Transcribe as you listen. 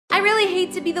I really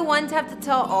hate to be the one to have to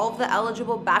tell all of the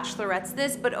eligible bachelorettes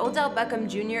this, but Odell Beckham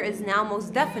Jr. is now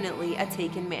most definitely a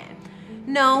taken man.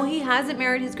 No, he hasn't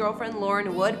married his girlfriend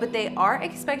Lauren Wood, but they are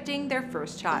expecting their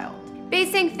first child.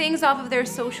 Basing things off of their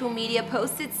social media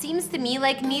posts, it seems to me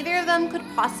like neither of them could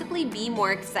possibly be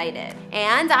more excited.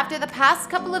 And after the past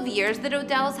couple of years that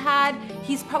Odell's had,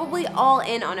 he's probably all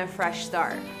in on a fresh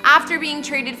start. After being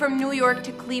traded from New York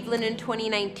to Cleveland in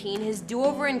 2019, his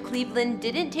do-over in Cleveland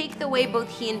didn't take the way both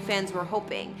he and fans were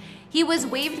hoping. He was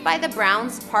waived by the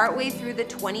Browns partway through the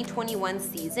 2021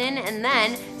 season and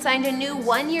then signed a new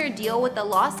one-year deal with the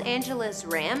Los Angeles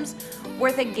Rams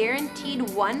worth a guaranteed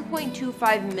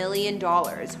 $1.25 million,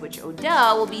 which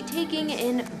Odell will be taking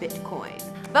in Bitcoin.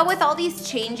 But with all these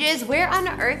changes, where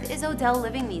on earth is Odell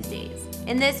living these days?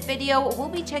 In this video, we'll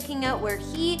be checking out where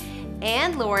he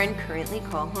and Lauren currently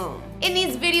call home. In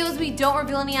these videos, we don't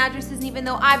reveal any addresses, and even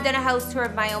though I've done a house tour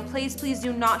of my own place, please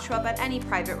do not show up at any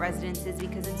private residences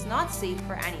because it's not safe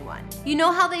for anyone. You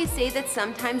know how they say that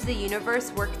sometimes the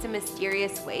universe works in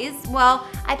mysterious ways? Well,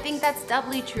 I think that's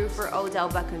doubly true for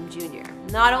Odell Beckham Jr.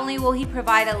 Not only will he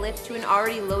provide a lift to an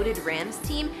already loaded Rams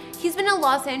team, he's been a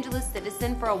Los Angeles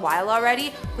citizen for a while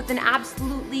already with an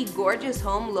absolutely gorgeous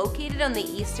home located on the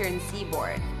eastern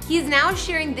seaboard. He's now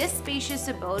sharing this spacious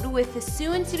abode with the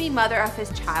soon-to-be mother of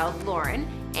his child, Lauren,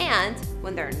 and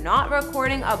when they're not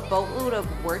recording a boatload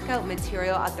of workout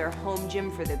material at their home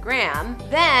gym for the gram,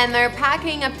 then they're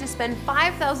packing up to spend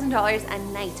 $5,000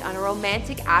 a night on a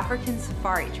romantic African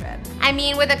safari trip. I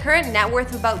mean, with a current net worth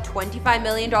of about $25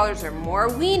 million or more,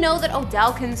 we know that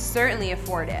Odell can certainly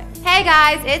afford it. Hey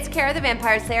guys, it's Kara the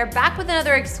Vampire Slayer back with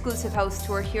another exclusive house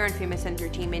tour here on Famous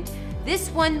Entertainment. This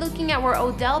one looking at where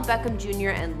Odell Beckham Jr.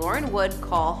 and Lauren Wood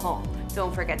call home.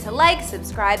 Don't forget to like,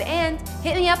 subscribe, and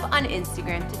hit me up on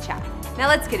Instagram to chat. Now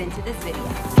let's get into this video.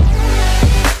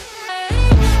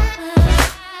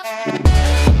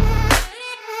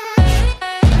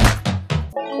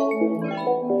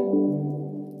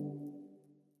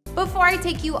 Before I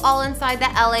take you all inside the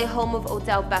LA home of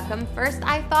Odell Beckham, first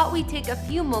I thought we'd take a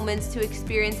few moments to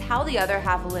experience how the other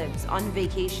half lives on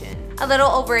vacation. A little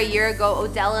over a year ago,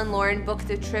 Odell and Lauren booked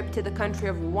a trip to the country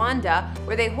of Rwanda,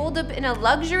 where they holed up in a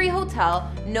luxury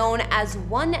hotel known as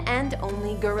One and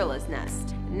Only Gorilla's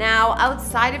Nest. Now,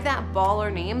 outside of that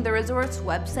baller name, the resort's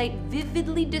website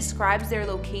vividly describes their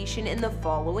location in the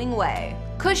following way.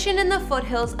 Cushioned in the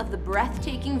foothills of the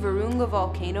breathtaking Virunga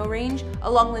volcano range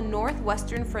along the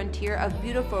northwestern frontier of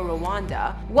beautiful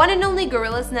Rwanda, One and Only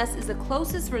Gorilla's Nest is the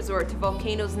closest resort to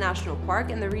Volcanoes National Park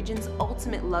and the region's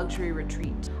ultimate luxury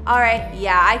retreat. Alright,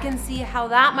 yeah, I can see how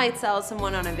that might sell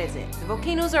someone on a visit. The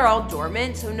volcanoes are all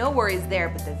dormant, so no worries there,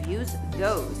 but the views,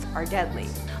 those are deadly.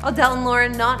 Odell and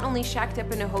Lauren not only shacked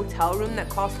up in a hotel room that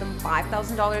cost them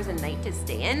 $5,000 a night to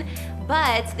stay in,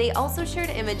 but they also shared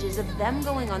images of them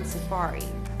going on safari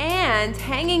and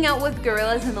hanging out with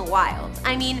gorillas in the wild.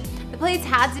 I mean, the place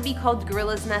had to be called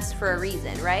Gorilla's Nest for a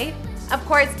reason, right? Of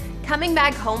course, coming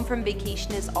back home from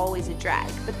vacation is always a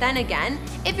drag, but then again,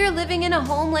 if you're living in a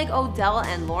home like Odell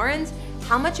and Lauren's,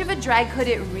 how much of a drag could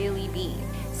it really be?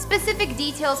 Specific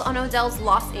details on Odell's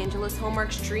Los Angeles home are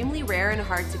extremely rare and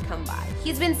hard to come by.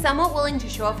 He's been somewhat willing to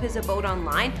show off his abode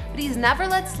online, but he's never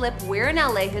let slip where in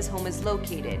LA his home is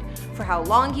located, for how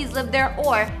long he's lived there,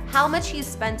 or how much he's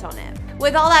spent on it.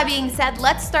 With all that being said,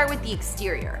 let's start with the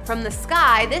exterior. From the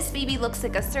sky, this baby looks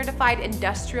like a certified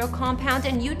industrial compound,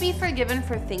 and you'd be forgiven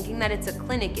for thinking that it's a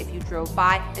clinic if you drove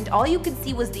by and all you could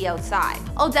see was the outside.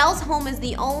 Odell's home is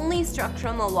the only structure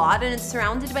on the lot, and it's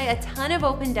surrounded by a ton of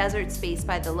open desert space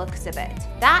by the looks of it.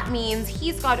 That means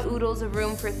he's got oodles of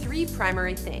room for three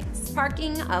primary things: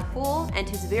 parking, a pool, and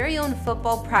his very own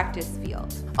football practice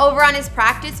field. Over on his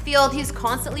practice field, he's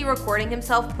constantly recording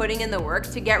himself putting in the work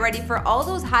to get ready for all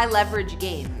those high leverage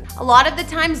games. A lot of the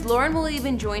times, Lauren will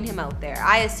even join him out there,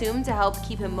 I assume to help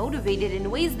keep him motivated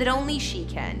in ways that only she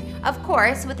can. Of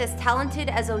course, with as talented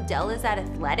as Odell is at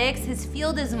athletics, his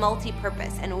field is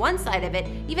multi-purpose, and one side of it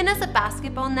even has a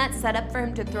basketball net set up for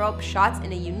him to throw up shots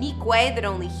in a unique way that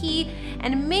only he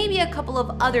and maybe a couple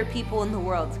of other people in the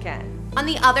world can. On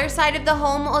the other side of the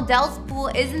home, Odell's pool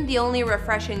isn't the only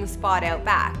refreshing spot out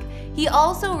back. He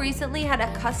also recently had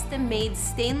a custom-made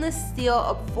stainless steel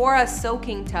Aphora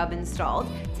soaking tub installed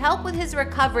to help with his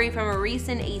recovery from a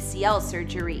recent ACL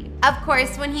surgery. Of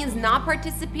course, when he's not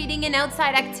participating in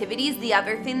outside activities, the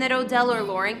other thing that Odell or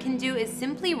Lauren can do is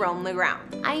simply roam the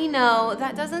ground. I know,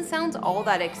 that doesn't sound all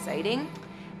that exciting.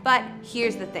 But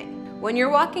here's the thing. When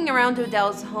you're walking around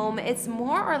Odell's home, it's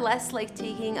more or less like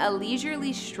taking a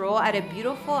leisurely stroll at a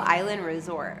beautiful island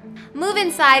resort. Move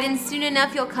inside and soon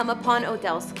enough you'll come upon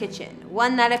Odell's kitchen,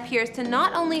 one that appears to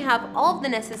not only have all of the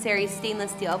necessary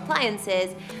stainless steel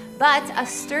appliances, but a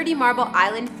sturdy marble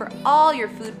island for all your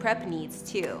food prep needs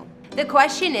too. The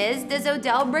question is, does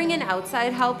Odell bring in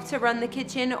outside help to run the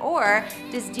kitchen, or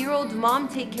does dear old mom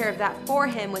take care of that for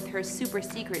him with her super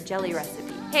secret jelly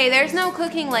recipe? Hey, there's no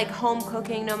cooking like home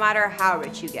cooking no matter how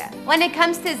rich you get. When it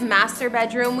comes to his master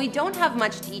bedroom, we don't have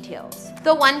much details.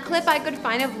 The one clip I could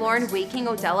find of Lauren waking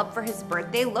Odell up for his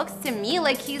birthday looks to me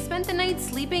like he spent the night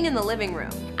sleeping in the living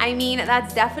room. I mean,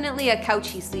 that's definitely a couch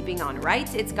he's sleeping on,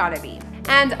 right? It's gotta be.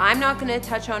 And I'm not gonna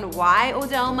touch on why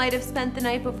Odell might have spent the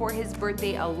night before his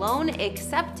birthday alone,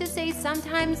 except to say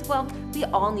sometimes, well, we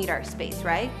all need our space,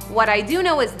 right? What I do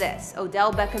know is this: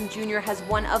 Odell Beckham Jr. has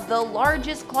one of the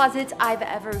largest closets I've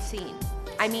ever seen.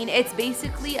 I mean, it's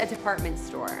basically a department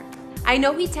store. I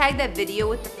know he tagged that video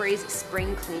with the phrase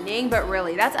spring cleaning, but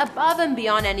really, that's above and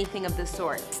beyond anything of the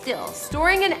sort. Still,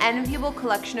 storing an enviable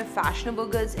collection of fashionable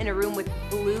goods in a room with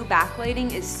blue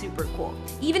backlighting is super cool,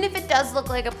 even if it does look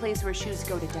like a place where shoes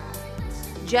go to die.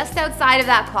 Just outside of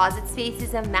that closet space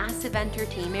is a massive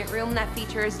entertainment room that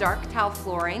features dark tile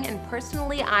flooring, and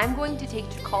personally, I'm going to take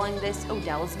to calling this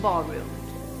Odell's ballroom.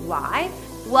 Why?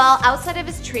 Well, outside of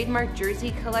his trademark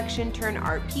jersey collection turned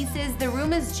art pieces, the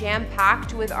room is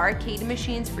jam-packed with arcade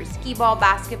machines for skee-ball,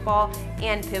 basketball,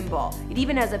 and pinball. It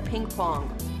even has a ping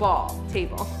pong ball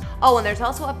table. Oh, and there's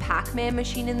also a Pac-Man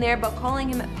machine in there, but calling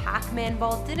him a Pac-Man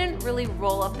ball didn't really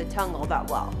roll off the tongue all that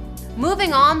well.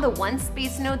 Moving on, the one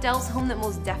space in Odell's home that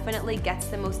most definitely gets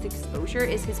the most exposure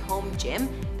is his home gym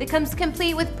that comes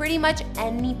complete with pretty much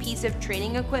any piece of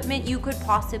training equipment you could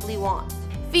possibly want.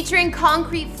 Featuring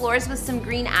concrete floors with some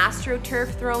green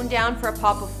AstroTurf thrown down for a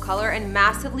pop of color and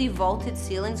massively vaulted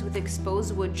ceilings with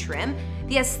exposed wood trim,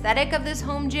 the aesthetic of this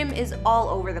home gym is all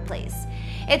over the place.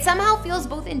 It somehow feels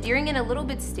both endearing and a little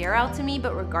bit sterile to me,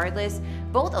 but regardless,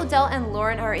 both Odell and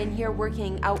Lauren are in here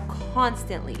working out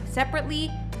constantly,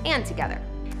 separately and together.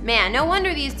 Man, no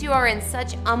wonder these two are in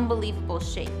such unbelievable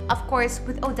shape. Of course,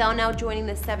 with Odell now joining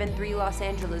the 7-3 Los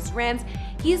Angeles Rams,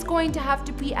 he's going to have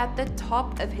to be at the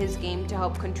top of his game to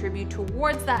help contribute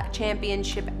towards that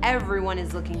championship everyone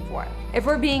is looking for. If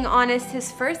we're being honest,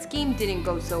 his first game didn't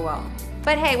go so well.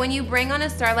 But hey, when you bring on a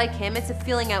star like him, it's a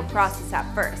feeling out process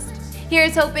at first.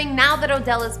 Here's hoping now that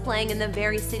Odell is playing in the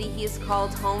very city he has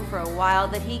called home for a while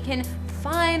that he can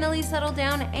finally settle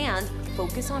down and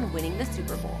focus on winning the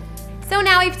Super Bowl. So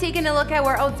now we've taken a look at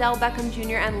where Odell Beckham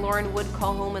Jr. and Lauren would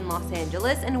call home in Los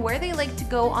Angeles and where they like to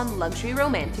go on luxury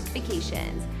romantic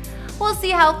vacations. We'll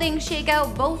see how things shake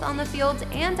out both on the field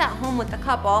and at home with the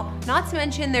couple, not to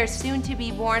mention their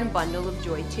soon-to-be-born bundle of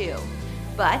joy too.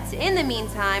 But in the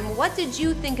meantime, what did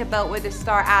you think about where the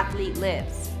star athlete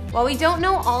lives? While we don't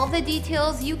know all of the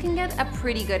details, you can get a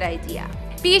pretty good idea.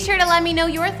 Be sure to let me know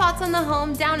your thoughts on the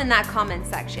home down in that comment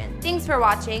section. Thanks for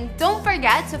watching. Don't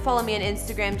forget to follow me on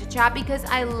Instagram to chat because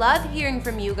I love hearing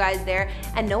from you guys there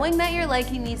and knowing that you're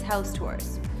liking these house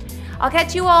tours. I'll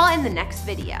catch you all in the next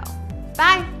video.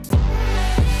 Bye!